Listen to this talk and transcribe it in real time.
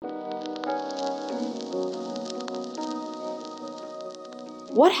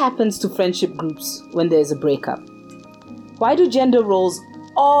What happens to friendship groups when there's a breakup? Why do gender roles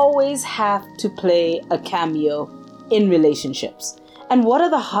always have to play a cameo in relationships? And what are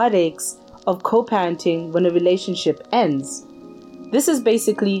the heartaches of co-parenting when a relationship ends? This is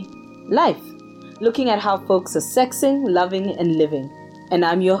basically life, looking at how folks are sexing, loving, and living. And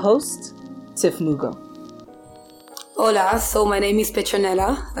I'm your host, Tiff Mugo. Hola, so my name is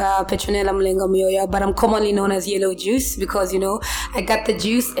Petronella, Petronella Mlenga Mioya, but I'm commonly known as Yellow Juice because, I got the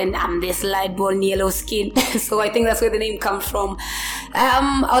juice and I'm this light-born yellow skin. So I think that's where the name comes from.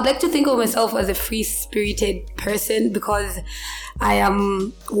 I would like to think of myself as a free-spirited person because I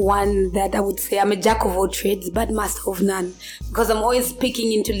am one that I would say I'm a jack of all trades, but master of none. Because I'm always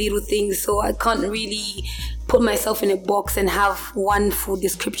picking into little things, so I can't really put myself in a box and have one full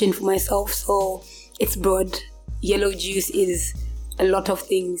description for myself. So it's broad. Yellow juice is a lot of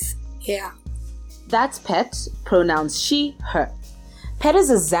things. Yeah. That's Pet, pronouns she, her. Pet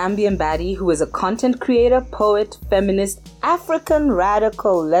is a Zambian baddie who is a content creator, poet, feminist, African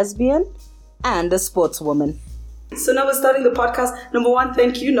radical lesbian, and a sportswoman. So now we're starting the podcast. Number one,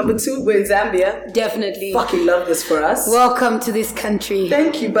 thank you. Number two, we're in Zambia. Definitely. Fucking love this for us. Welcome to this country.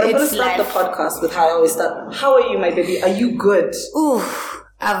 Thank you. But I'm going to start the podcast with how I always start. How are you, my baby? Are you good? Ooh.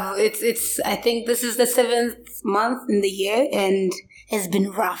 I think this is the 7th month in the year and it's been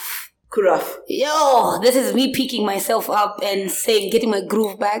rough. Rough. Yo, this is me picking myself up and getting my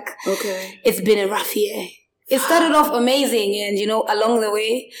groove back. Okay. It's been a rough year. It started off amazing and, along the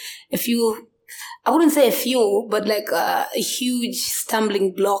way, I wouldn't say a few, but like a huge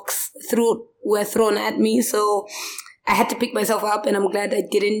stumbling blocks were thrown at me. So I had to pick myself up and I'm glad I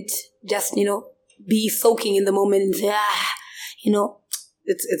didn't just, be soaking in the moment and say,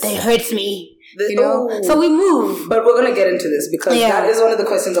 It hurts me, So we move. But we're going to get into this because that is one of the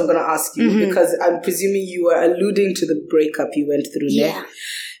questions I'm going to ask you because I'm presuming you are alluding to the breakup you went through. Yeah.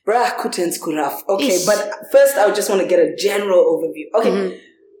 Brah, kutens kuraf. Okay, but first I just want to get a general overview. Okay,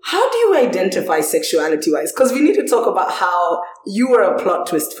 how do you identify sexuality-wise? Because we need to talk about how you were a plot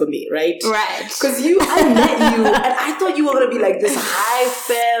twist for me, right? Right. Because I met you and I thought you were going to be like this high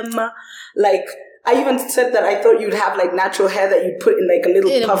femme, like... I even said that I thought you'd have like natural hair that you'd put in like a little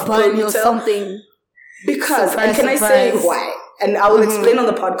puff ponytail or something. Because, and can I say why? And I will explain on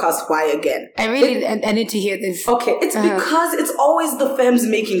the podcast why again. I need to hear this. Okay, it's because it's always the femmes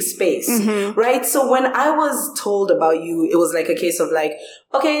making space, right? So when I was told about you, it was like a case of like,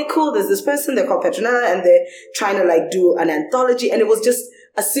 okay, cool, there's this person, they're called Petronella, and they're trying to like do an anthology, and it was just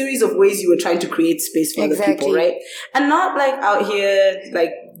a series of ways you were trying to create space for other people, right? And not like out here,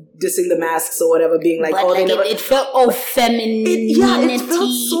 like, dissing the masks or whatever, being like, but it felt all femininity. It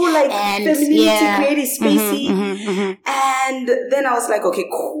felt so like femininity, creative, spacey. And then I was like, okay,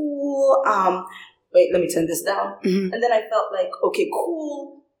 cool. Wait, let me turn this down. And then I felt like, okay,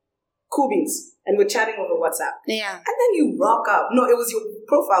 cool beans. And we're chatting over WhatsApp. Yeah. And then you rock up. No, it was your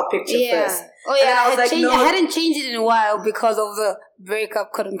profile picture first. Oh yeah, I hadn't changed it in a while because of the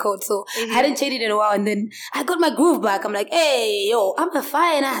breakup, quote unquote. So I hadn't changed it in a while, and then I got my groove back. I'm like, hey, yo, I'm a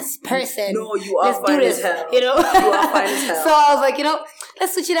fine ass person. No, you are fine as hell. You are fine as hell. So I was like,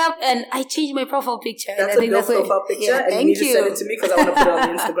 let's switch it up, and I changed my profile picture. That's a dope profile picture, and you need to send it to me because I want to put it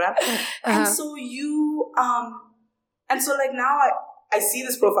on the Instagram. And so you, and so like now I see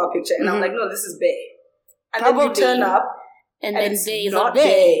this profile picture, and I'm like, no, this is bae. And then you turn up. And then they is not bae.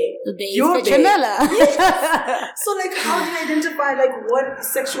 bae. The bae You're is Petronella. So like, how do you identify like what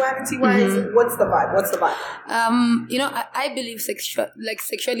sexuality-wise? What's the vibe? I believe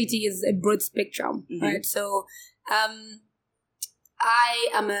sexuality is a broad spectrum, right? So, I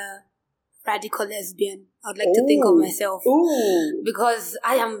am a radical lesbian. I'd like to think of myself because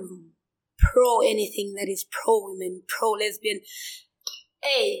I am pro anything that is pro women, pro lesbian.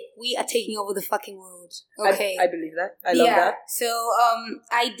 Hey, we are taking over the fucking world. Okay. I believe that. I love that. So,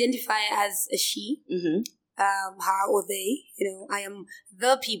 I identify as a she, her or they, I am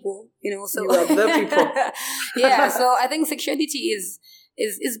the people, so. You are the people. Yeah, so I think sexuality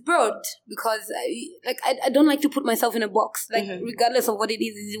is broad because I don't like to put myself in a box, regardless of what it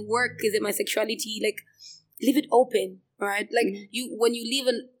is it work, is it my sexuality, leave it open. Right, like when you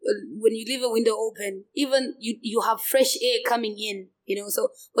leave a window open, even you have fresh air coming in. So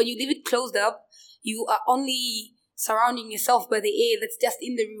when you leave it closed up, you are only surrounding yourself by the air that's just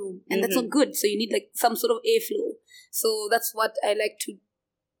in the room, and that's not good. So you need some sort of airflow. So that's what I like to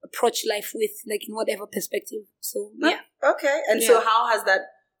approach life with, in whatever perspective. So yeah. Okay, and so how has that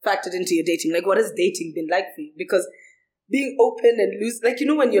factored into your dating? What has dating been like for you? Because being open and loose,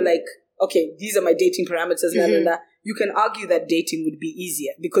 when you're like, okay, these are my dating parameters, you can argue that dating would be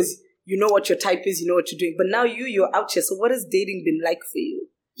easier because you know what your type is, you know what you're doing. But now you're out here. So what has dating been like for you?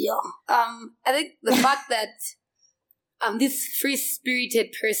 Yeah. I think the fact that I'm this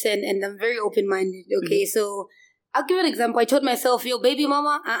free-spirited person and I'm very open-minded, okay? So I'll give you an example. I told myself, yo, baby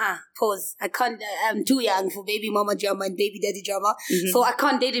mama, pause. I can't, I'm too young for baby mama drama and baby daddy drama. So I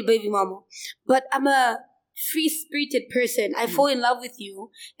can't date a baby mama. But I'm a free-spirited person. I fall in love with you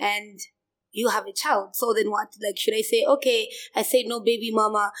and you have a child. So then what? Like, should I say, okay, I say no, baby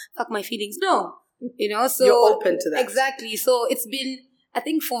mama, fuck my feelings? No. You know, so. You're open to that. Exactly. So it's been, I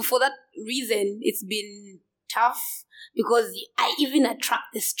think for that reason, it's been tough because I even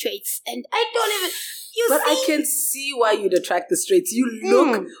attract the straights and I don't even, I can see why you'd attract the straights. You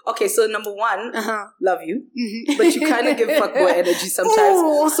look, okay, so number one, love you, but you kind of give fuckboy energy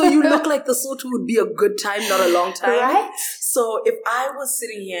sometimes. So you look like the sort who would be a good time, not a long time. Right? So if I was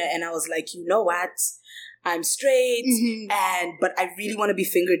sitting here and I was like, you know what? I'm straight, but I really want to be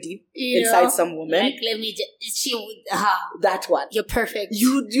finger deep inside some woman. Like, let me just, that one. You're perfect.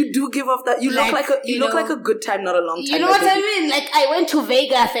 You do give off that. You look like a good time, not a long time. You know what I mean? Like, I went to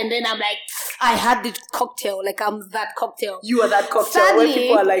Vegas and then I'm like, I had the cocktail. Like, I'm that cocktail. You are that cocktail. Sadly, when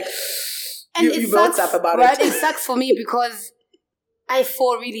people are like, and you sucks, WhatsApp about right? it. It sucks for me because I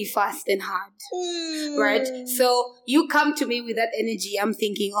fall really fast and hard, right? So you come to me with that energy. I'm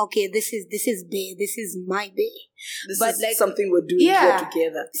thinking, okay, this is bae. This is my bae. This is like something we're doing here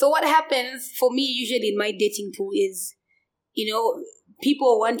together. So what happens for me usually in my dating pool is, you know,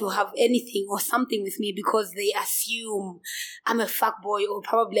 people want to have anything or something with me because they assume I'm a fuckboy or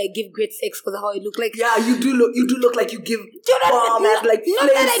probably I give great sex because of how I look. Like, yeah, you do look like you give bomb and like not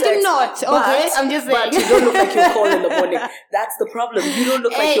that I do not. Okay, I'm just saying. But you don't look like you're calling in the morning. That's the problem. You don't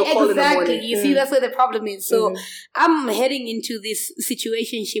look like you're calling in the morning. Exactly. You see, that's where the problem is. So I'm heading into this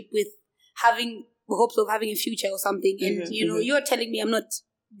situationship with having hopes of having a future or something, and you know, you're telling me I'm not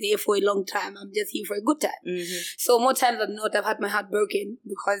there for a long time. I'm just here for a good time. So more times than not, I've had my heart broken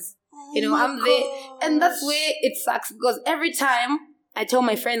because, you know, I'm there. And that's where it sucks because every time I tell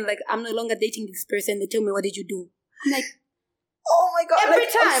my friends, like, I'm no longer dating this person, they tell me, what did you do? I'm like, oh my God. Every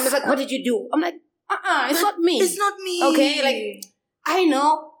time. It's like, what did you do? I'm like, it's not me. It's not me. Okay, like, I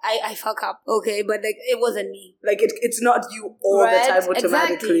know I fuck up, okay, but like it wasn't me. Like it's not you all the time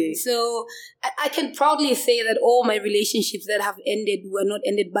automatically. Exactly. So I can proudly say that all my relationships that have ended were not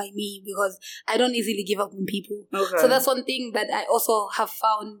ended by me because I don't easily give up on people. Okay. So that's one thing that I also have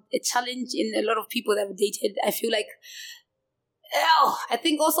found a challenge in a lot of people that I've dated. I feel like, I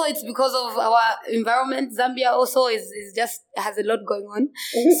think also it's because of our environment. Zambia also is just has a lot going on.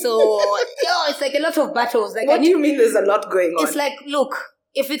 So it's like a lot of battles. Like, what do you mean there's a lot going on? It's like, look,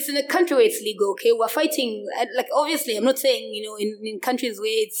 if it's in a country where it's legal, okay, we're fighting. Like, obviously, I'm not saying, you know, in countries where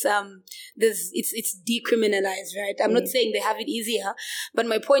it's it's decriminalized, right? I'm not saying they have it easier, but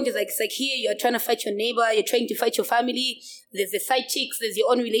my point is, like, it's like here you're trying to fight your neighbor, you're trying to fight your family. There's the side chicks, there's your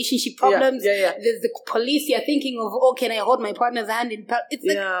own relationship problems. There's the police. You're thinking of, oh, can I hold my partner's hand in? It's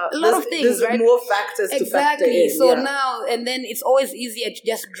like a lot of things, there's right? more factors to factor in. So now and then, it's always easier to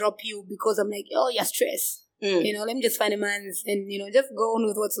just drop you because I'm like, oh, you're stressed. You know, let me just find a man's and, you know, just go on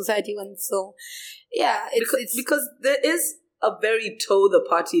with what society wants. So, yeah. Because there is a very toe the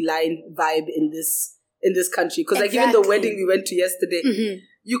party line vibe in this country. Because like even the wedding we went to yesterday,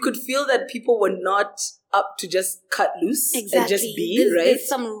 you could feel that people were not up to just cut loose and just be, right? There's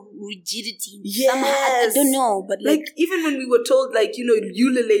some rigidity. Yes. I don't know, but like even when we were told, like, you know,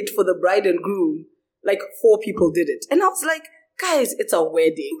 ululate for the bride and groom, like 4 people did it. And I was like, guys, it's a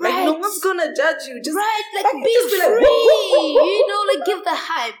wedding. Right. Like, no one's gonna judge you. Just like be just free. Like, you know, like give the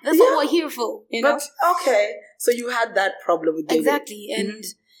hype. That's what we're here for. You know? But okay, so you had that problem with dating. Exactly, and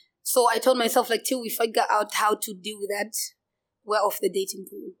so I told myself, like, till we figure out how to deal with that, we're off the dating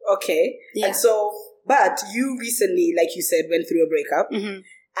pool. Okay, and so, but you recently, like you said, went through a breakup,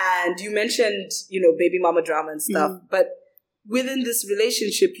 and you mentioned, you know, baby mama drama and stuff, but within this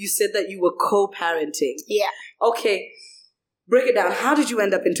relationship, you said that you were co-parenting. Yeah. Okay. Break it down. How did you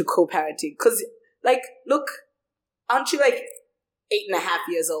end up into co-parenting? Because, like, look, aren't you like 8.5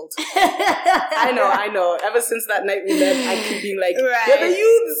 years old? I know. Ever since that night we met, I keep being like, you're the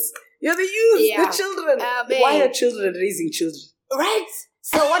youths, the children. Why are children raising children? Right.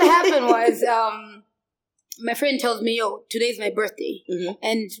 So what happened was, my friend tells me, yo, today's my birthday.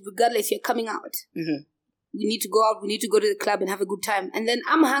 And regardless, you're coming out. We need to go out. We need to go to the club and have a good time. And then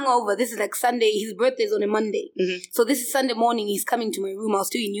I'm hungover. This is like Sunday. His birthday is on a Monday. So this is Sunday morning. He's coming to my room. I was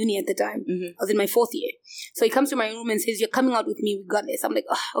still in uni at the time. I was in my 4th year. So he comes to my room and says, you're coming out with me regardless. I'm like,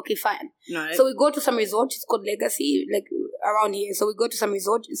 oh, okay, fine. Right. So we go to some resort. It's called Legacy, like around here. So we go to some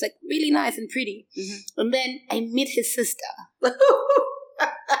resort. It's like really nice and pretty. And then I meet his sister.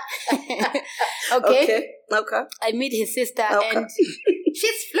 Okay. Okay. I meet his sister and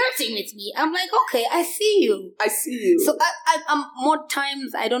she's flirting with me. I'm like, okay, I see you. So I'm more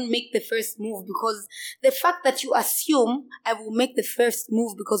times I don't make the first move because the fact that you assume I will make the first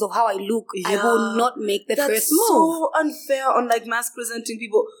move because of how I look, I will not make the first move. That's so unfair on like mask presenting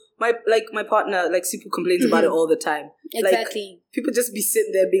people. My partner like super complains about it all the time. Exactly. Like, people just be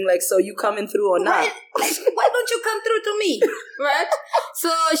sitting there being like, so you coming through or not? Right? Like, why don't you come through to me? Right? So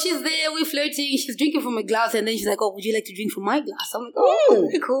she's there, we're flirting, she's drinking from a glass, and then she's like, oh, would you like to drink from my glass? I'm like, oh,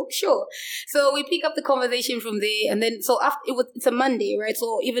 okay, cool, sure. So we pick up the conversation from there, and then, so after it's a Monday, right?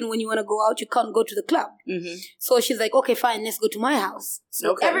 So even when you want to go out, you can't go to the club. So she's like, okay, fine, let's go to my house.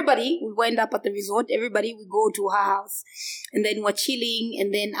 So everybody, we wind up at the resort, everybody, we go to her house, and then we're chilling,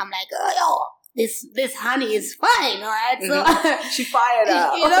 and then I'm like, oh, yo, this honey is fine, right? So she fired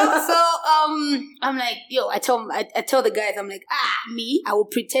up. You know, so I'm like, yo, I tell the guys, I'm like, I will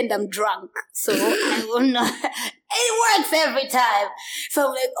pretend I'm drunk, so I will not. It works every time. So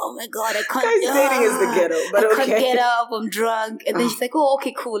I'm like, oh my god, I can't. Guys, dating is the ghetto, but I can't get up. I'm drunk, and then she's like, oh,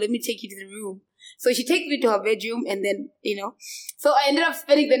 okay, cool. Let me take you to the room. So she takes me to her bedroom, and then, you know, so I ended up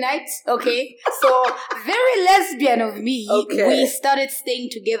spending the night, okay? So, very lesbian of me. Okay. We started staying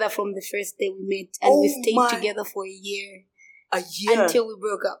together from the first day we met, and we stayed together for a year. A year? Until we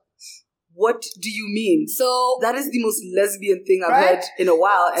broke up. What do you mean? So that is the most lesbian thing I've heard in a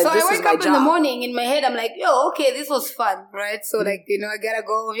while, and so this is my job. So I wake up in the morning, in my head, I'm like, yo, okay, this was fun, right? So like, you know, I gotta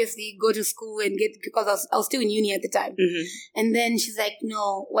go, obviously, go to school and because I was still in uni at the time. And then she's like,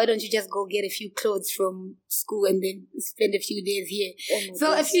 no, why don't you just go get a few clothes from school and then spend a few days here?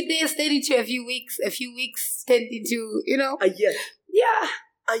 So a few days turned into a few weeks turned into, you know. A year. Yeah.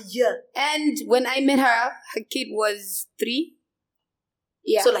 A year. And when I met her kid was 3.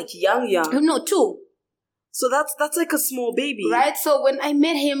 Yeah. So like young. No, 2. So that's like a small baby. Right? So when I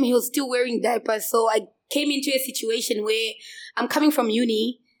met him, he was still wearing diapers. So I came into a situation where I'm coming from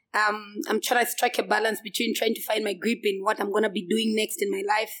uni. I'm trying to strike a balance between trying to find my grip in what I'm going to be doing next in my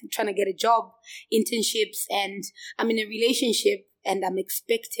life, trying to get a job, internships, and I'm in a relationship and I'm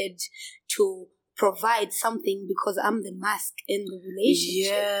expected to provide something because I'm the mask in the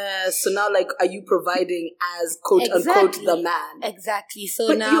relationship. Yeah. So now, like, are you providing as quote unquote the man? Exactly. So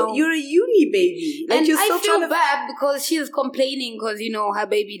but now you're a uni baby. Like, and you're still I feel bad because she's complaining because, you know, her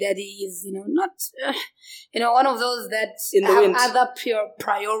baby daddy is, you know, not, you know, one of those that have other pure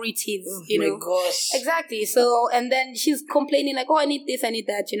priorities. Oh, you know. My gosh. Exactly. So and then she's complaining like, oh, I need this, I need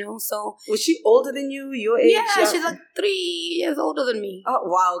that. You know. So was she older than you? Your age? Yeah, she's like 3 years older than me. Oh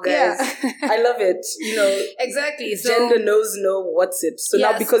wow, guys! Yeah. I love it. You know, exactly. So gender knows no what's it. So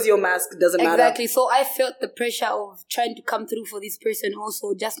now because your mask doesn't matter. Exactly. So I felt the pressure of trying to come through for this person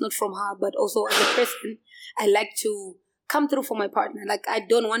also, just not from her, but also as a person. I like to come through for my partner. Like, I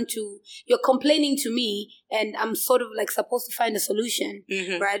don't want to, you're complaining to me and I'm sort of like supposed to find a solution,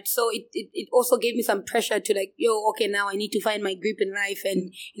 right? So it also gave me some pressure to like, yo, okay, now I need to find my grip in life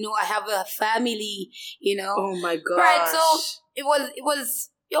and, you know, I have a family, you know. Oh my gosh. Right. So it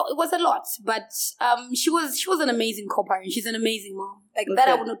was a lot, but she was an amazing co-parent. She's an amazing mom. Like that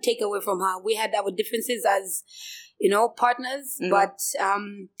I would not take away from her. We had our differences as, you know, partners, but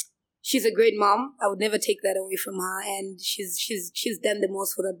she's a great mom. I would never take that away from her, and she's done the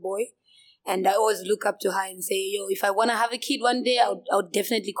most for that boy. And I always look up to her and say, yo, if I want to have a kid one day, I'll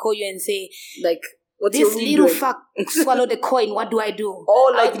definitely call you and say, like, what's this little fuck swallowed the coin, what do I do?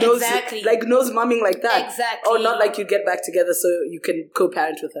 Oh, like nose mumming like that. Exactly. Oh, not like you get back together so you can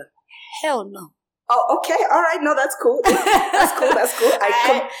co-parent with her. Hell no. Oh, okay. All right. No, that's cool. That's cool.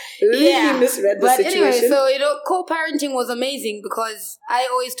 I completely misread the situation. Anyway, so, you know, co-parenting was amazing because I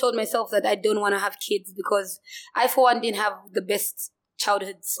always told myself that I don't want to have kids because I, for one, didn't have the best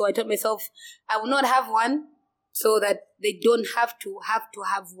childhood. So I told myself I will not have one so that they don't have to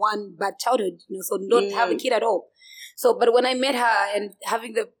have one bad childhood, you know, so don't have a kid at all. So, but when I met her and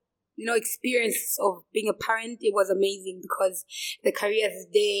having the, you know, experience of being a parent, it was amazing because the careers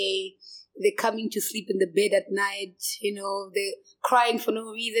they're coming to sleep in the bed at night, you know, they're crying for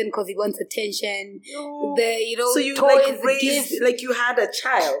no reason because he wants attention. Oh. You know, so you toys, like raised, like you had a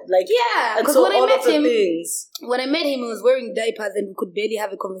child. Like, yeah, because so when I met him, when I met him, he was wearing diapers and we could barely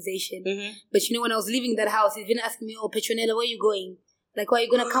have a conversation. But you know, when I was leaving that house, he's been asking me, oh, Petronella, where are you going? Like, why are you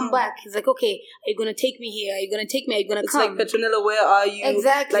going to come back? He's like, okay, are you going to take me here? Are you going to take me? Are you going to come? It's like, Petronella, where are you?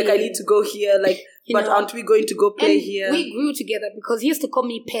 Exactly. Like, I need to go here. Like, but aren't we going to go play here? We grew together because he used to call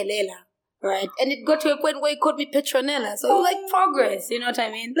me Pelela. Right, and it got to a point where he called me Petronella. So it was like progress, you know what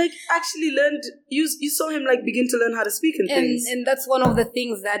I mean? Like actually learned, you saw him like begin to learn how to speak and things. And that's one of the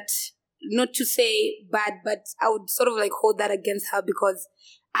things that, not to say bad, but I would sort of like hold that against her because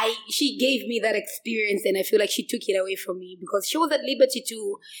she gave me that experience, and I feel like she took it away from me because she was at liberty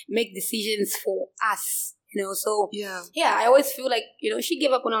to make decisions for us. So I always feel like, she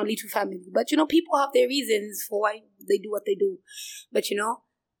gave up on our little family. But, people have their reasons for why they do what they do. But,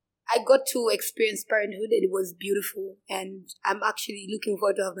 I got to experience parenthood and it was beautiful. And I'm actually looking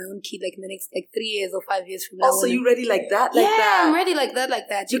forward to have my own kid in the next 3 years or 5 years from now. Also, you ready like that? I'm ready like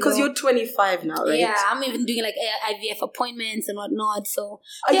that. Because you're 25 now, right? Yeah, I'm even doing IVF appointments and whatnot. So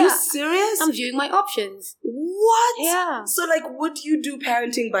are you serious? I'm viewing my options. What? Yeah. So would you do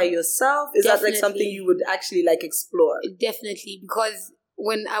parenting by yourself? Is Definitely. that something you would actually explore? Definitely, because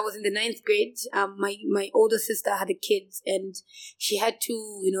when I was in the 9th grade, my older sister had a kid and she had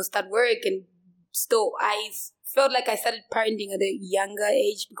to, start work. And so I felt like I started parenting at a younger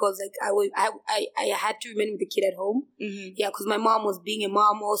age because I had to remain with the kid at home. Mm-hmm. Yeah, because my mom was being a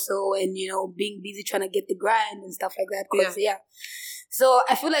mom also and, being busy trying to get the grind and stuff like that. So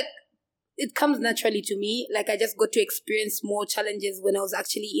I feel like it comes naturally to me. I just got to experience more challenges when I was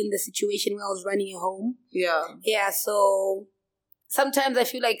actually in the situation where I was running a home. Yeah. Yeah, so sometimes I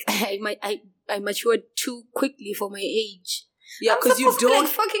feel like I matured too quickly for my age. Yeah, because you don't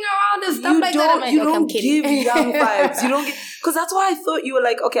fucking around and stuff like that. You don't give young vibes. You don't get, because that's why I thought you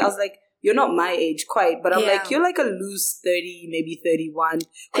were okay. I was you're not my age quite, but I'm you're a loose 30, maybe 31,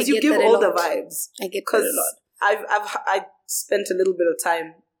 because you give all the vibes. I get that a lot. I spent a little bit of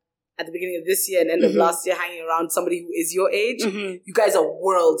time at the beginning of this year and end of last year hanging around somebody who is your age. Mm-hmm. You guys are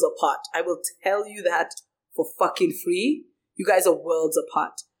worlds apart. I will tell you that for fucking free. You guys are worlds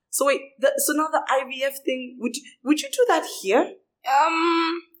apart. So wait, so now the IVF thing, would you do that here?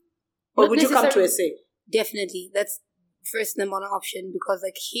 Or would you come to SA? Definitely. That's first number one option because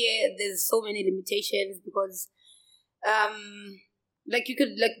here there's so many limitations because you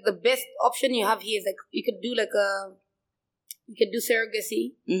could the best option you have here is you could do you could do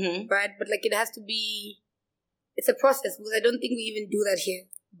surrogacy, right? But it has to be, it's a process because I don't think we even do that here.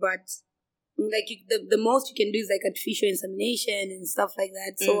 But the most you can do is artificial insemination and stuff like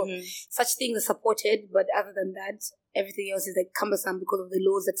that. So such things are supported, but other than that, everything else is cumbersome because of the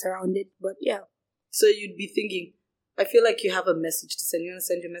laws that surround it. But yeah. So you'd be thinking, I feel like you have a message to send. You want to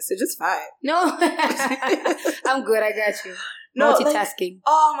send your message? It's fine. No, I'm good. I got you. No, multitasking.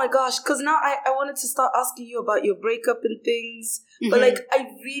 Oh my gosh, because now I wanted to start asking you about your breakup and things. But I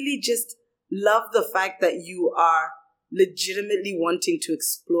really just love the fact that you are legitimately wanting to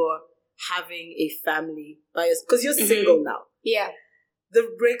explore having a family by yourself. Because you're single now. Yeah. The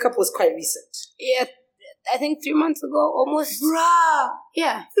breakup was quite recent. Yeah. I think 3 months ago, almost. Bruh.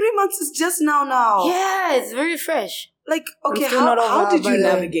 Yeah. 3 months is just now. Yeah, it's very fresh. Okay, how did you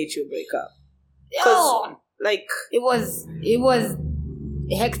navigate your breakup? Oh. It was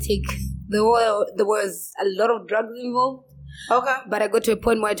hectic. There was a lot of drugs involved. Okay. But I got to a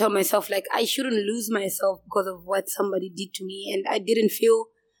point where I told myself, I shouldn't lose myself because of what somebody did to me. And I didn't feel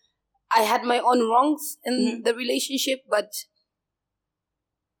I had my own wrongs in the relationship, but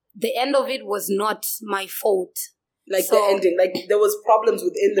the end of it was not my fault. The ending. There was problems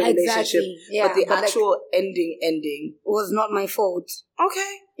within the relationship, yeah, but the actual ending was not my fault.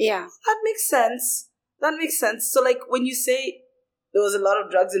 Okay. Yeah. That makes sense. So when you say there was a lot of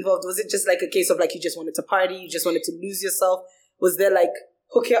drugs involved, was it just a case of you just wanted to party, you just wanted to lose yourself? Was there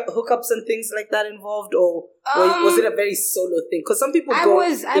hookups and things like that involved, or was it a very solo thing? Because some people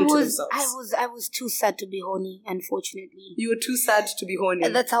themselves. I was too sad to be horny, unfortunately. You were too sad to be horny.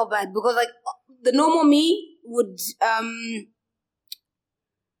 And that's how bad, because the normal me would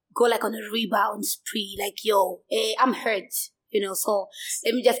go on a rebound spree, yo, hey, I'm hurt. So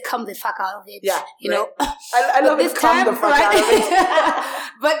let me just come the fuck out of it. Yeah, I love this come the fuck out of it.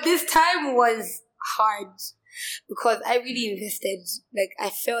 But this time was hard because I really invested. I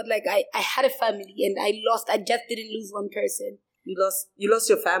felt like I had a family and I just didn't lose one person. You lost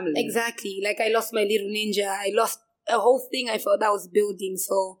your family. Exactly. I lost my little ninja. I lost a whole thing I felt I was building.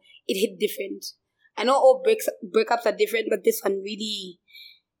 So it hit different. I know all breakups are different, but this one really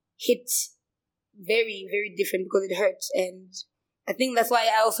hit very, very different because it hurts. And I think that's why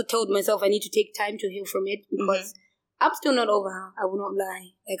I also told myself I need to take time to heal from it because I'm still not over her. I will not lie.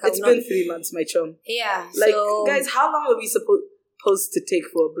 It's been 3 months, my chum. Yeah. Guys, how long are we supposed to take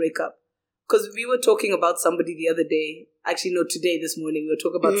for a breakup? Because we were talking about somebody the other day. Actually, no, this morning, we were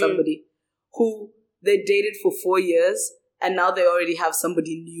talking about somebody who they dated for 4 years and now they already have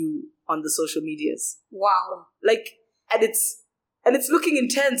somebody new on the social medias. Wow. And it's looking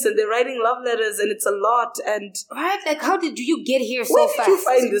intense and they're writing love letters and it's a lot and... Right? How did you get here so fast? Where did you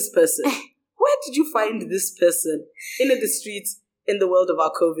find this person? Where did you find this person? In the streets, in the world of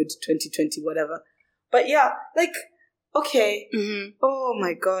our COVID 2020, whatever. But yeah, Okay. Mm-hmm. Oh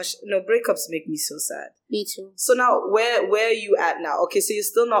my gosh. No, breakups make me so sad. Me too. So now, where are you at now? Okay, so you're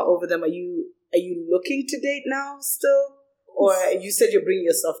still not over them. Are you looking to date now still? Or you said you're bringing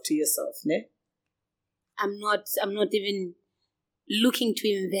yourself to yourself, ne? I'm not even looking to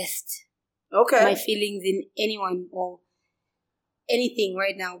invest my my feelings in anyone or anything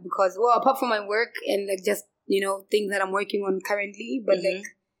right now because, well, apart from my work and like just, things that I'm working on currently, but like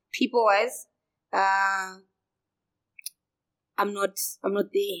people-wise, I'm not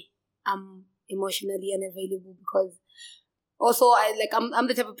there. I'm emotionally unavailable because also I'm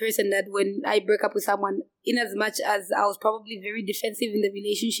the type of person that when I break up with someone, in as much as I was probably very defensive in the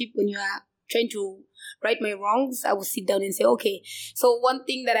relationship, when you are trying to right my wrongs, I will sit down and say, okay. So one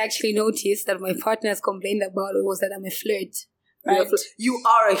thing that I actually noticed that my partners complained about was that I'm a flirt. Right? You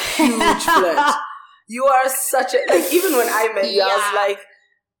are a huge flirt. You are such a, like, even when I met you, I was like,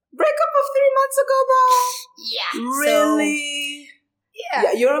 breakup of 3 months ago though? Yeah. Really? So,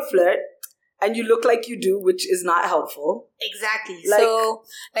 yeah, you're a flirt. And you look like you do, which is not helpful. Exactly. So,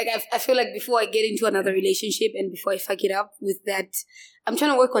 I feel like before I get into another relationship and before I fuck it up with that, I'm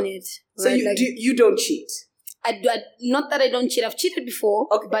trying to work on it. So right? you don't cheat? Not that I don't cheat. I've cheated before,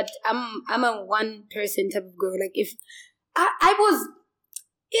 okay. But I'm a one person type of girl. Like if I was,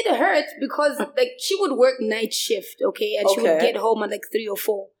 it hurt because like she would work night shift, okay, and she would get home at like 3 or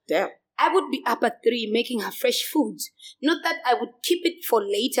 4. Damn. I would be up at 3 making her fresh food. Not that I would keep it for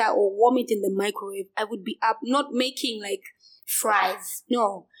later or warm it in the microwave. I would be up, not making like fries.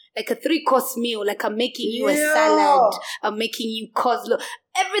 No, like a 3-course meal. Like I'm making you a salad. I'm making you coleslaw.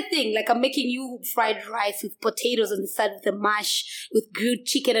 Everything. Like I'm making you fried rice with potatoes on the side with the mash, with grilled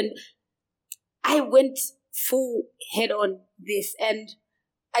chicken. And I went full head on this. And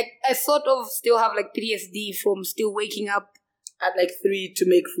I sort of still have like PTSD from still waking up at like 3 to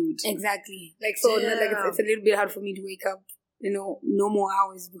make food. Exactly. Like, so like it's a little bit hard for me to wake up, no more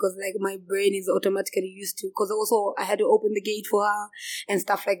hours because like my brain is automatically used to, because also I had to open the gate for her and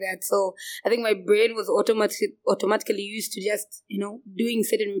stuff like that. So I think my brain was automatically used to just, doing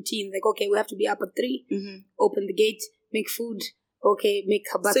certain routines. Like, okay, we have to be up at 3, open the gate, make food. Okay, make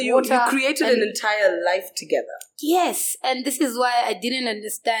her bath water. So you created an entire life together. Yes. And this is why I didn't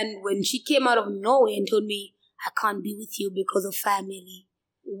understand when she came out of nowhere and told me, I can't be with you because of family.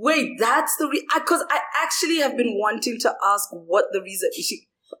 Wait, that's the because I actually have been wanting to ask what the reason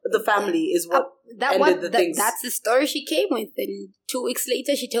the family is what ended the things. That's the story she came with, and 2 weeks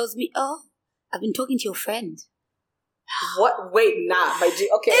later she tells me, "Oh, I've been talking to your friend." What? Wait, nah, my G.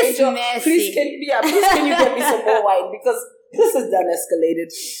 Okay, it's Angel, messy. please can you get me some more wine because this is done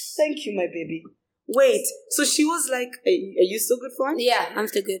escalated. Thank you, my baby. Wait, so she was like, "Are you still good for wine?" Yeah, I'm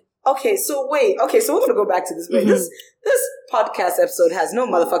still good. Okay, so wait. Okay, so we're gonna go back to this. Wait, this podcast episode has no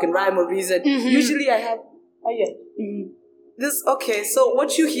motherfucking rhyme or reason. Usually, I have. Oh yeah. This okay. So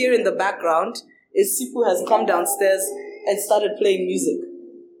what you hear in the background is Sipu has come downstairs and started playing music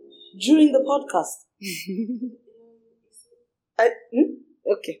during the podcast.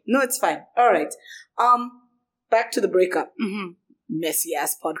 Okay, no, it's fine. All right. Back to the breakup. Messy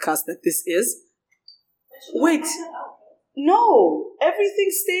ass podcast that this is. Wait. No, everything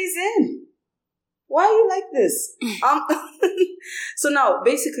stays in. Why are you like this? So now,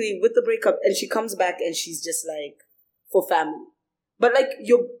 basically, with the breakup, and she comes back and she's just like, for family. But like,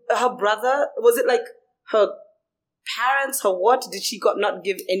 her brother, was it like her parents, her what? Did she not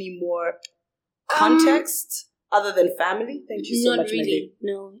give any more context other than family? Thank you so much, Not really.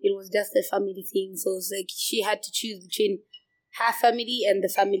 No, it was just a family thing. So it's like she had to choose between her family and the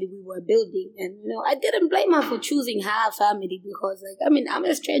family we were building. And, I didn't blame her for choosing her family because, I'm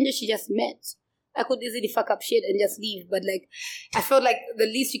a stranger she just met. I could easily fuck up shit and just leave. But, I felt like the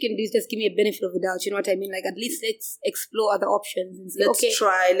least you can do is just give me a benefit of the doubt. You know what I mean? Like, at least let's explore other options. And say, let's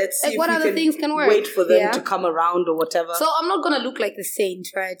try. Let's see if what other things can work. Wait for them to come around or whatever. So, I'm not going to look like the saint,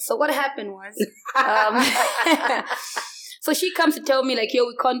 right? So, what happened was... so, she comes to tell me, yo,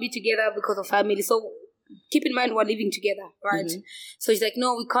 we can't be together because of family. So... Keep in mind we're living together, right? So she's like,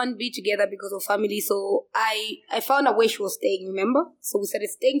 no, we can't be together because of family. So I found out where she was staying, remember? So we started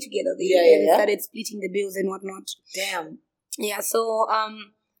staying together there and started splitting the bills and whatnot. Damn. Yeah, so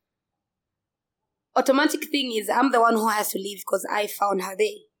automatic thing is I'm the one who has to leave because I found her there.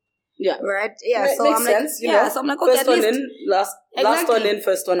 Yeah. Right? Yeah. So I'm like, sense, so I'm like, okay, first one in, last one in,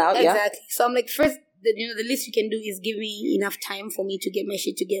 first one out. Exactly. So I'm like, first, the least you can do is give me enough time for me to get my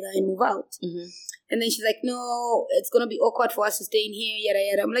shit together and move out. And then she's like, no, it's going to be awkward for us to stay in here, yada,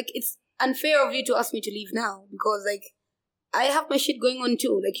 yada. I'm like, it's unfair of you to ask me to leave now because, I have my shit going on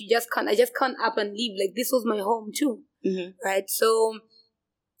too. I just can't up and leave. This was my home too. Right? So,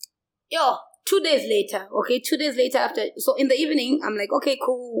 2 days later, okay, 2 days later after, so in the evening, I'm like, okay,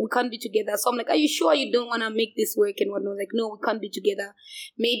 cool, we can't be together. So I'm like, are you sure you don't want to make this work and whatnot? Like, no, we can't be together.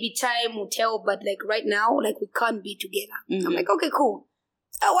 Maybe time will tell, but like right now, like we can't be together. Mm-hmm. I'm like, okay, cool.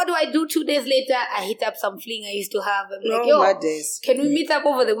 What do I do 2 days later? I hit up some fling I used to have. I'm like, my days. Can we meet up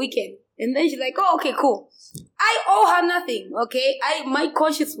over the weekend? And then she's like, oh, okay, cool. I owe her nothing, okay? My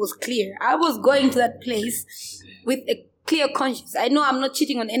conscience was clear. I was going to that place with a clear conscience. I know I'm not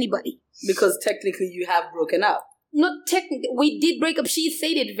cheating on anybody. Because technically you have broken up. Not technically. We did break up. She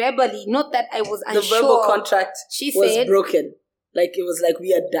said it verbally. Not that I was unsure. The verbal contract was broken. Like, it was like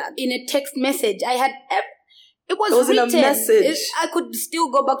we are done. In a text message. It was written. In a message. I could still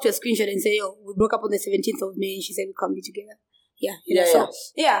go back to a screenshot and say, oh, we broke up on the 17th of May and she said we can't be together.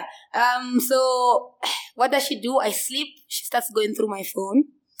 So what does she do? I sleep. She starts going through my phone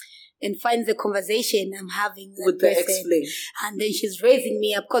and finds the conversation I'm having with the ex-fling. And then she's raising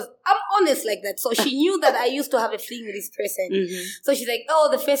me up because I'm honest like that. So she knew that I used to have a fling with this person. Mm-hmm. So she's like, oh,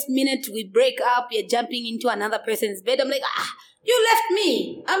 the first minute we break up, you're jumping into another person's bed. I'm like, you left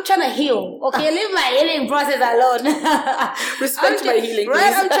me. I'm trying to heal. Okay, leave my healing process alone. Respect my healing,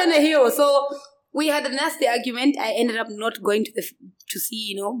 right? please. I'm trying to heal. So we had a nasty argument. I ended up not going to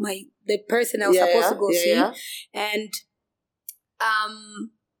see, the person I was supposed to go see. Yeah. And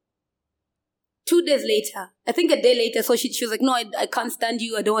 2 days later, I think a day later, so she was like, no, I can't stand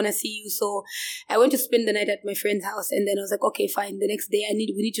you. I don't want to see you. So I went to spend the night at my friend's house. And then I was like, okay, fine. The next day,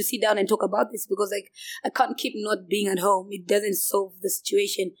 we need to sit down and talk about this because like I can't keep not being at home. It doesn't solve the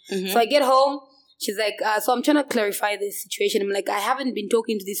situation. Mm-hmm. So I get home. She's like, so I'm trying to clarify this situation. I'm like, I haven't been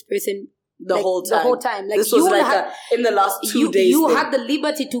talking to this person the whole time. Like, this was in the last 2 days. You had the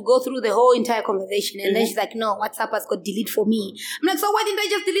liberty to go through the whole entire conversation. And then she's like, no, WhatsApp has got delete for me. I'm like, so why didn't I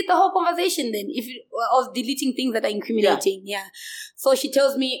just delete the whole conversation then? If I was deleting things that are incriminating. Yeah. So she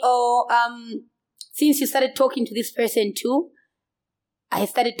tells me, since you started talking to this person too, I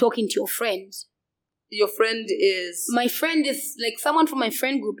started talking to your friend. Your friend is? My friend is like someone from my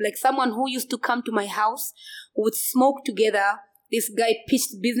friend group, like someone who used to come to my house, would smoke together. This guy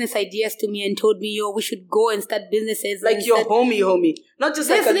pitched business ideas to me and told me, yo, we should go and start businesses. Like your homie. Not just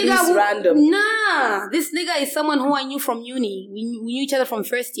like a loose random. Nah. This nigga is someone who I knew from uni. We knew each other from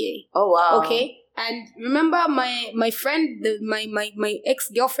first year. Oh, wow. Okay. And remember my friend, my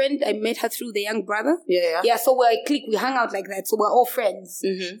ex-girlfriend, I met her through the young brother. Yeah. Yeah, so we're a clique. We hang out like that. So we're all friends.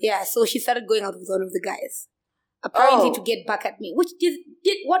 Mm-hmm. Yeah, so she started going out with one of the guys. Apparently to get back at me. Which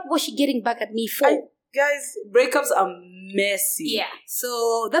what was she getting back at me for? Guys, breakups are messy. Yeah,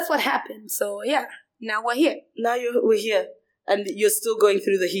 so that's what happened. So yeah, now we're here. We're here. And you're still going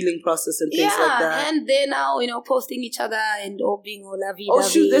through the healing process and things like that. Yeah, and they're now, posting each other and all being all lovey-dovey. Oh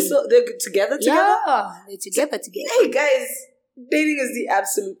shoot, they're together? Yeah, they're together. Hey guys, dating is the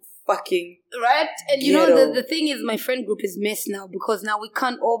absolute fucking right. And ghetto. the thing is, my friend group is messed now because now we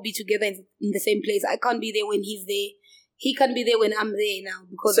can't all be together in the same place. I can't be there when he's there. He can't be there when I'm there now.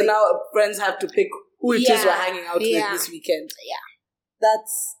 Because so now friends have to pick who it is we're hanging out with this weekend. Yeah.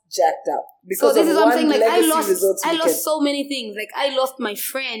 That's jacked up. Because so this is what I'm saying. Like I lost so many things. Like I lost my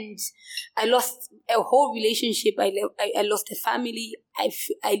friends. I lost a whole relationship. I lost a family.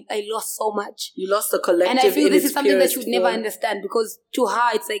 I lost so much. You lost a collective. And I feel this is something that you would form. never understand because to her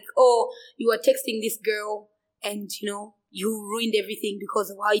it's like, oh, you were texting this girl and you ruined everything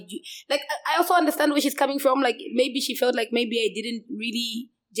because of how you. Like I also understand where she's coming from. Like maybe she felt like maybe I didn't really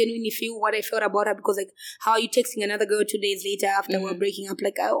genuinely feel what I felt about her because like how are you texting another girl 2 days later after we're breaking up?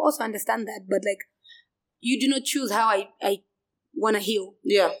 Like I also understand that, but like you do not choose how I want to heal.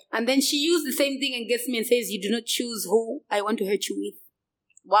 Yeah. And then she used the same thing and gets me and says you do not choose who I want to hurt you with.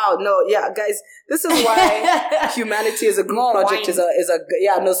 Wow, no, yeah, guys, this is why humanity as a group More project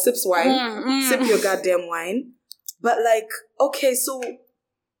wine. Sips wine. Sip your goddamn wine. But like, okay, so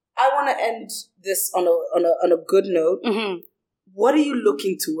I want to end this on a good note. Mm-hmm. What are you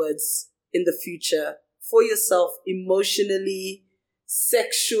looking towards in the future for yourself emotionally,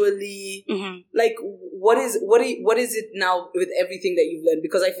 sexually? Mm-hmm. Like, what is it now with everything that you've learned?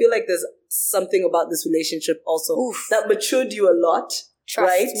 Because I feel like there's something about this relationship also that matured you a lot.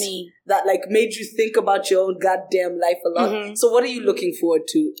 Trust me. That like made you think about your own goddamn life a lot. Mm-hmm. So what are you looking forward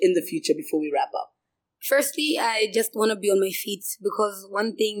to in the future before we wrap up? Firstly, I just want to be on my feet because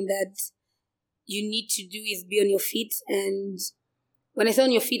one thing that you need to do is be on your feet. And when I say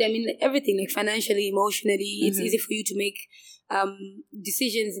on your feet, I mean everything, like financially, emotionally. It's easy for you to make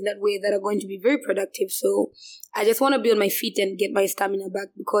decisions in that way that are going to be very productive. So I just want to be on my feet and get my stamina back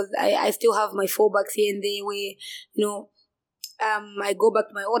because I still have my fallbacks here and there where, I go back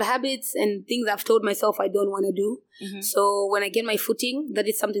to my old habits and things I've told myself I don't want to do. Mm-hmm. So when I get my footing, that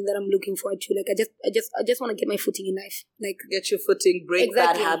is something that I'm looking forward to. Like I just want to get my footing in life. Like get your footing, break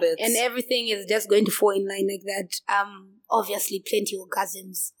bad habits, and everything is just going to fall in line like that. Obviously, plenty of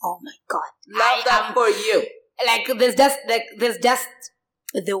orgasms. Oh my god, love that for you. Like there's just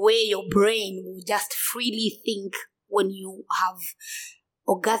the way your brain will just freely think when you have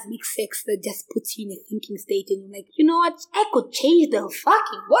orgasmic sex that just puts you in a thinking state, and you're like, you know what, I could change the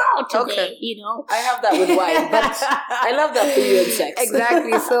fucking world today. Okay. You know, I have that with wine, but I love that for you in sex.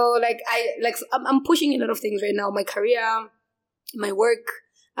 Exactly. So I'm pushing a lot of things right now: my career, my work,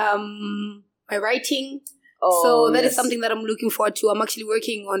 my writing. So that is something that I'm looking forward to. I'm actually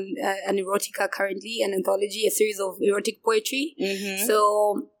working on an erotica currently, an anthology, a series of erotic poetry. Mm-hmm.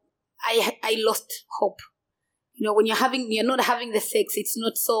 So I lost hope. You know, when you're not having the sex, it's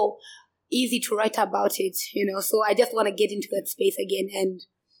not so easy to write about it, you know. So I just want to get into that space again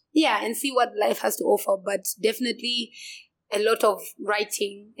and see what life has to offer. But definitely a lot of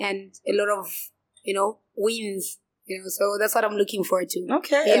writing and a lot of, wins, so that's what I'm looking forward to.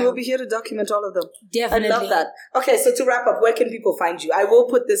 Okay, yeah. And we'll be here to document all of them. Definitely. I love that. Okay, so to wrap up, where can people find you? I will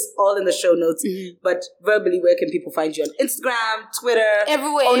put this all in the show notes, but verbally, where can people find you on Instagram, Twitter,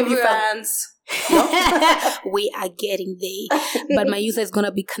 everywhere, OnlyFans? No? We are getting there. But my user is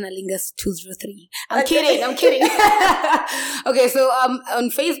gonna be Canalingus203. I'm kidding. Okay, so on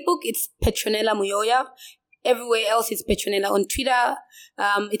Facebook it's Petronella Muyoya. Everywhere else it's Petronella. On Twitter,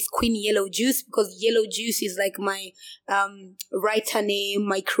 it's Queen Yellow Juice, because Yellow Juice is like my writer name,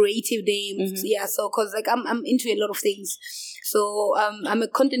 my creative name. Mm-hmm. Yeah, so because like I'm into a lot of things. So I'm a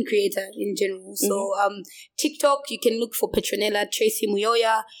content creator in general. So TikTok, you can look for Petronella Tracy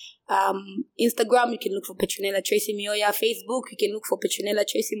Muyoya. Instagram, you can look for Petronella Tracy Muyoya. Facebook, you can look for Petronella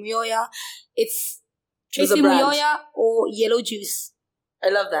Tracy Muyoya. It's Tracy Muyoya or Yellow Juice. I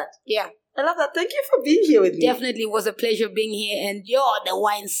love that. Yeah. I love that. Thank you for being here with me. Definitely was a pleasure being here. And the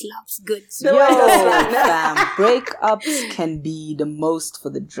wine slaps good. Fam, breakups can be the most for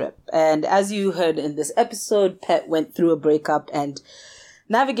the drip. And as you heard in this episode, Pet went through a breakup and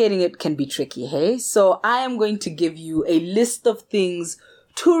navigating it can be tricky, hey? So I am going to give you a list of things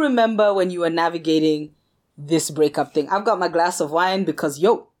to remember when you are navigating this breakup thing. I've got my glass of wine because,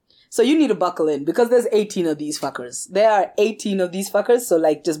 so you need to buckle in because there's 18 of these fuckers. There are 18 of these fuckers, so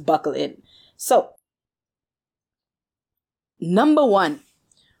just buckle in. So, number 1,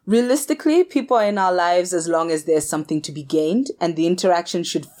 realistically, people are in our lives as long as there's something to be gained, and the interaction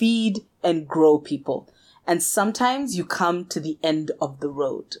should feed and grow people. And sometimes you come to the end of the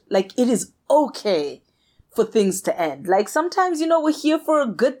road. It is okay for things to end. Sometimes, we're here for a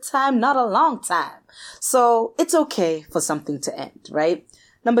good time, not a long time. So it's okay for something to end, right?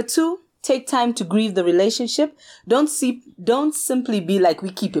 Number 2, take time to grieve the relationship. Don't simply be like, we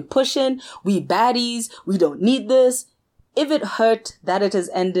keep it pushing, we baddies, we don't need this. If it hurt that it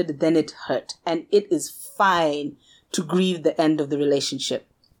has ended, then it hurt. And it is fine to grieve the end of the relationship.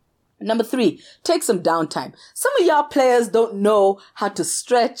 Number 3, take some downtime. Some of y'all players don't know how to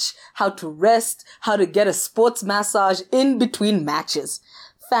stretch, how to rest, how to get a sports massage in between matches.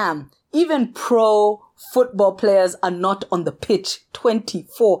 Fam, even pro football players are not on the pitch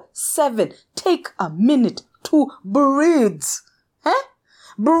 24/7. Take a minute to breathe.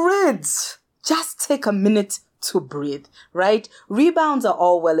 Breathe. Just take a minute to breathe, right? Rebounds are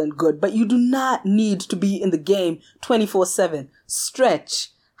all well and good, but you do not need to be in the game 24/7.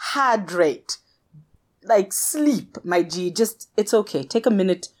 Stretch, hydrate, sleep, my G. It's okay. Take a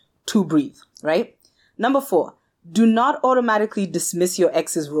minute to breathe, right? Number 4. Do not automatically dismiss your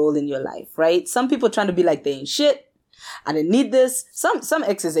ex's role in your life, right? Some people trying to be like, they ain't shit. I didn't need this. Some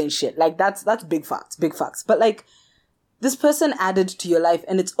exes ain't shit. That's big facts. But this person added to your life,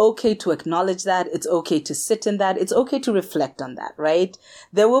 and it's okay to acknowledge that. It's okay to sit in that. It's okay to reflect on that, right?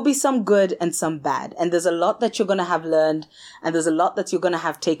 There will be some good and some bad. And there's a lot that you're going to have learned, and there's a lot that you're going to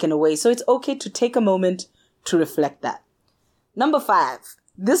have taken away. So it's okay to take a moment to reflect that. Number 5.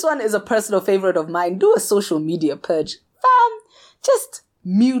 This one is a personal favorite of mine. Do a social media purge. Fam, just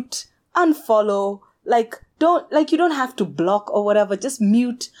mute, unfollow. You don't have to block or whatever. Just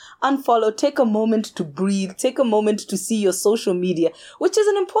mute, unfollow, take a moment to breathe, take a moment to see your social media, which is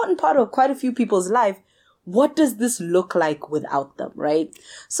an important part of quite a few people's life. What does this look like without them, right?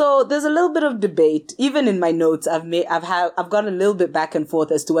 So there's a little bit of debate. Even in my notes, I've gone a little bit back and forth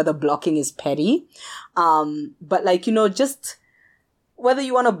as to whether blocking is petty. But just whether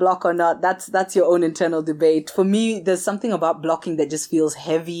you want to block or not, that's your own internal debate. For me, there's something about blocking that just feels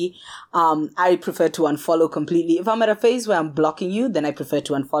heavy. I prefer to unfollow completely. If I'm at a phase where I'm blocking you, then I prefer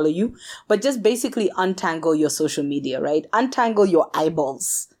to unfollow you. But just basically untangle your social media, right? Untangle your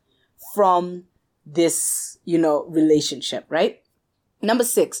eyeballs from this, relationship, right? Number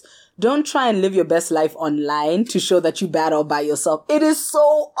 6, don't try and live your best life online to show that you bad all by yourself. It is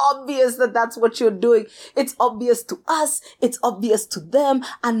so obvious that that's what you're doing. It's obvious to us. It's obvious to them.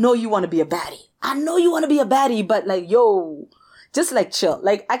 I know you want to be a baddie. But like, yo, just like chill.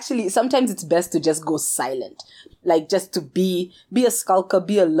 Like actually, sometimes it's best to just go silent. Like just to be a skulker,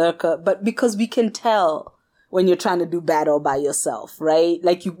 be a lurker. But because we can tell when you're trying to do bad all by yourself, right?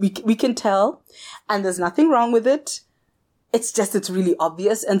 Like we can tell, and there's nothing wrong with it. It's really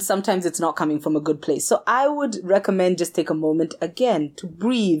obvious, and sometimes it's not coming from a good place. So I would recommend just take a moment again to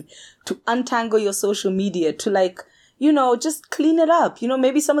breathe, to untangle your social media, to just clean it up.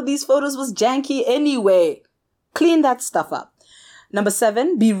 Maybe some of these photos was janky anyway. Clean that stuff up. Number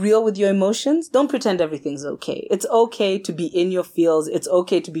 7, be real with your emotions. Don't pretend everything's okay. It's okay to be in your feels. It's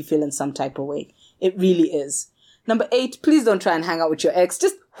okay to be feeling some type of way. It really is. Number 8, please don't try and hang out with your ex.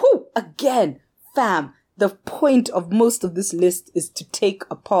 Just, again, fam. The point of most of this list is to take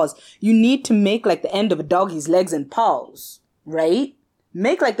a pause. You need to make like the end of a doggy's legs and pause, right?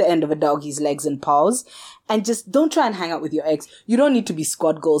 Make like the end of a doggy's legs and pause, and just don't try and hang out with your ex. You don't need to be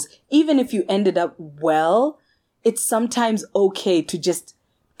squad goals. Even if you ended up well, it's sometimes okay to just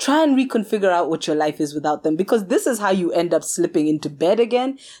try and reconfigure out what your life is without them, because this is how you end up slipping into bed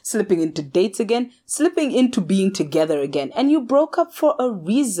again, slipping into dates again, slipping into being together again. And you broke up for a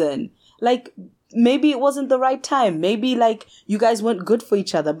reason. Like, maybe it wasn't the right time. Maybe you guys weren't good for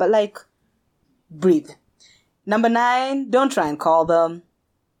each other, but breathe. Number 9, don't try and call them.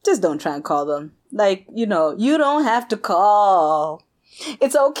 Just don't try and call them. You don't have to call.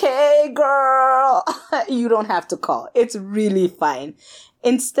 It's okay, girl. You don't have to call. It's really fine.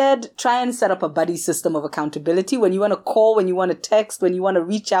 Instead, try and set up a buddy system of accountability. When you want to call, when you want to text, when you want to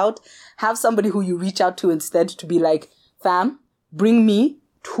reach out, have somebody who you reach out to instead to be like, fam, bring me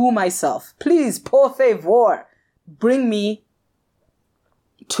to myself. Please, por favor, bring me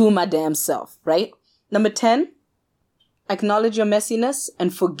to my damn self, right? Number 10, acknowledge your messiness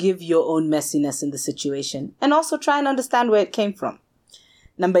and forgive your own messiness in the situation. And also try and understand where it came from.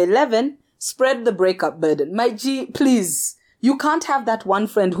 Number 11, spread the breakup burden. My G, please, you can't have that one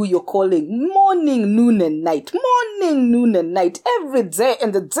friend who you're calling morning, noon, and night. Morning, noon, and night. Every day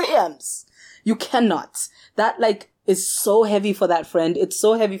in the DMs. You cannot. That is so heavy for that friend. It's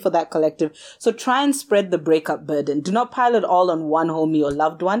so heavy for that collective. So try and spread the breakup burden. Do not pile it all on one homie or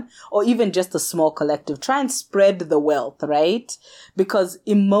loved one, or even just a small collective. Try and spread the wealth, right? Because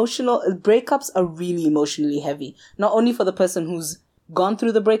emotional breakups are really emotionally heavy. Not only for the person who's gone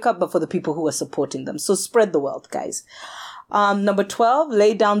through the breakup, but for the people who are supporting them. So spread the wealth, guys. Number 12,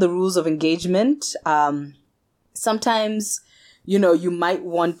 lay down the rules of engagement. Sometimes, you might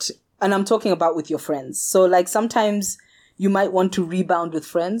want, and I'm talking about with your friends. So sometimes you might want to rebound with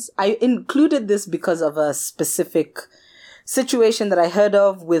friends. I included this because of a specific situation that I heard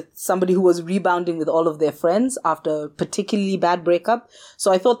of with somebody who was rebounding with all of their friends after a particularly bad breakup.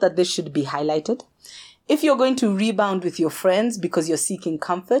 So I thought that this should be highlighted. If you're going to rebound with your friends because you're seeking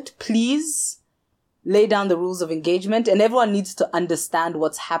comfort, please lay down the rules of engagement, and everyone needs to understand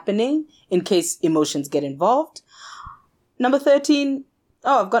what's happening in case emotions get involved. Number 13,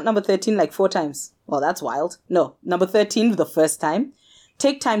 I've got number 13 4 times. Well, that's wild. No, number 13 the first time.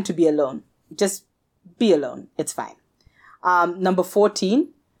 Take time to be alone. Just be alone. It's fine. Number 14,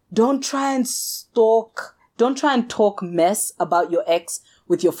 don't try and talk mess about your ex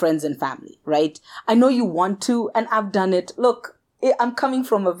with your friends and family, right? I know you want to, and I've done it. Look, I'm coming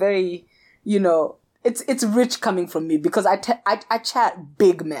from a very, it's rich coming from me because I chat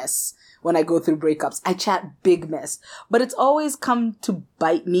big mess when I go through breakups. I chat big mess, but it's always come to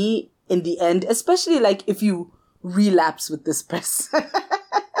bite me in the end, especially if you relapse with this person,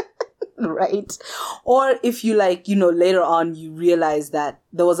 right? Or if you later on you realize that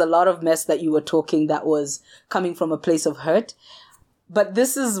there was a lot of mess that you were talking that was coming from a place of hurt. But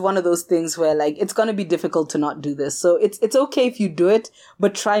this is one of those things where it's going to be difficult to not do this. So it's okay if you do it,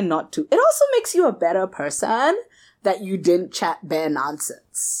 but try not to. It also makes you a better person that you didn't chat bare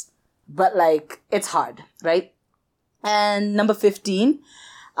nonsense. But it's hard, right? And number 15,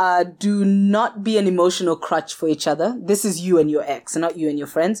 do not be an emotional crutch for each other. This is you and your ex, not you and your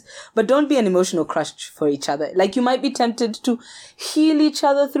friends. But don't be an emotional crutch for each other. You might be tempted to heal each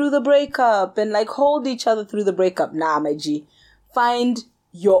other through the breakup and hold each other through the breakup. Nah, my G. Find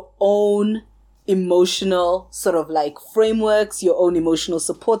your own emotional sort of like frameworks, your own emotional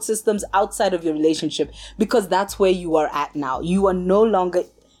support systems outside of your relationship, because that's where you are at now. You are no longer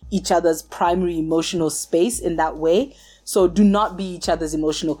each other's primary emotional space in that way. So do not be each other's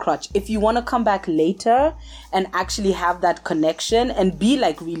emotional crutch. If you want to come back later and actually have that connection and be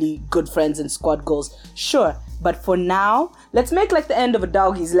like really good friends and squad goals, sure. But for now, let's make like the end of a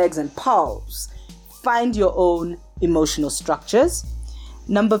doggy's legs and paws. Find your own emotional structures.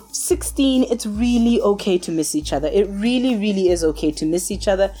 Number 16, it's really okay to miss each other. It really, really is okay to miss each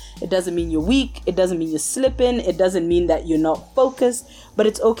other. It doesn't mean you're weak. It doesn't mean you're slipping. It doesn't mean that you're not focused, but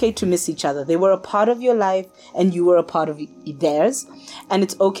it's okay to miss each other. They were a part of your life and you were a part of theirs, and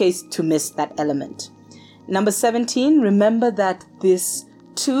it's okay to miss that element. Number 17, remember that this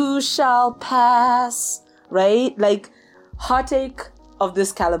too shall pass, right? Like heartache of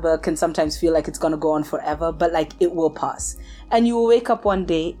this caliber can sometimes feel like it's going to go on forever, but like it will pass. And you will wake up one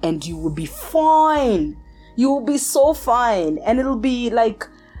day and you will be fine. You will be so fine. And it'll be like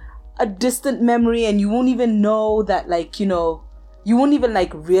a distant memory and you won't even know that, like, you know, you won't even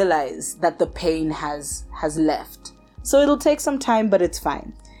like realize that the pain has left. So it'll take some time, but it's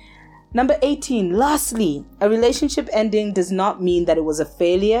fine. Number 18, lastly, a relationship ending does not mean that it was a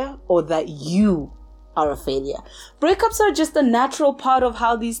failure or that you are a failure. Breakups are just a natural part of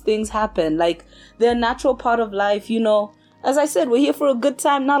how these things happen. Like, they're a natural part of life, you know. As I said, we're here for a good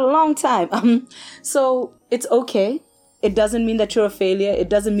time, not a long time. So it's okay. It doesn't mean that you're a failure. It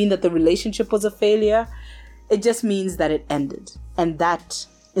doesn't mean that the relationship was a failure. It just means that it ended. And that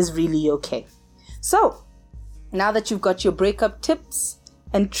is really okay. So now that you've got your breakup tips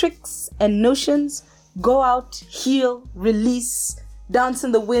and tricks and notions, go out, heal, release, dance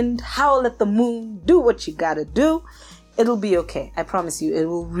in the wind, howl at the moon, do what you gotta do. It'll be okay. I promise you, it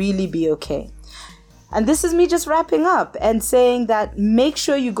will really be okay. And this is me just wrapping up and saying that make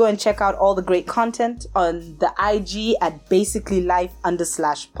sure you go and check out all the great content on the IG at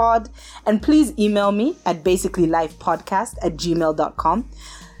basicallylife_pod. And please email me at basicallylifepodcast@gmail.com.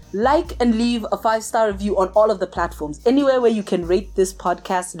 Like and leave a 5-star review on all of the platforms. Anywhere where you can rate this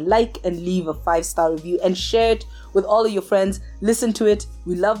podcast, like and leave a 5-star review and share it with all of your friends. Listen to it.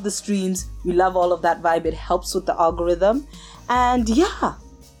 We love the streams. We love all of that vibe. It helps with the algorithm. And yeah,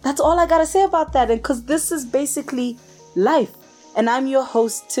 that's all I gotta say about that. And because this is basically life. And I'm your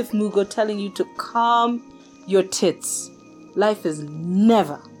host, Tiff Mugo, telling you to calm your tits. Life is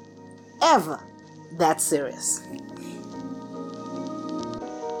never, ever that serious.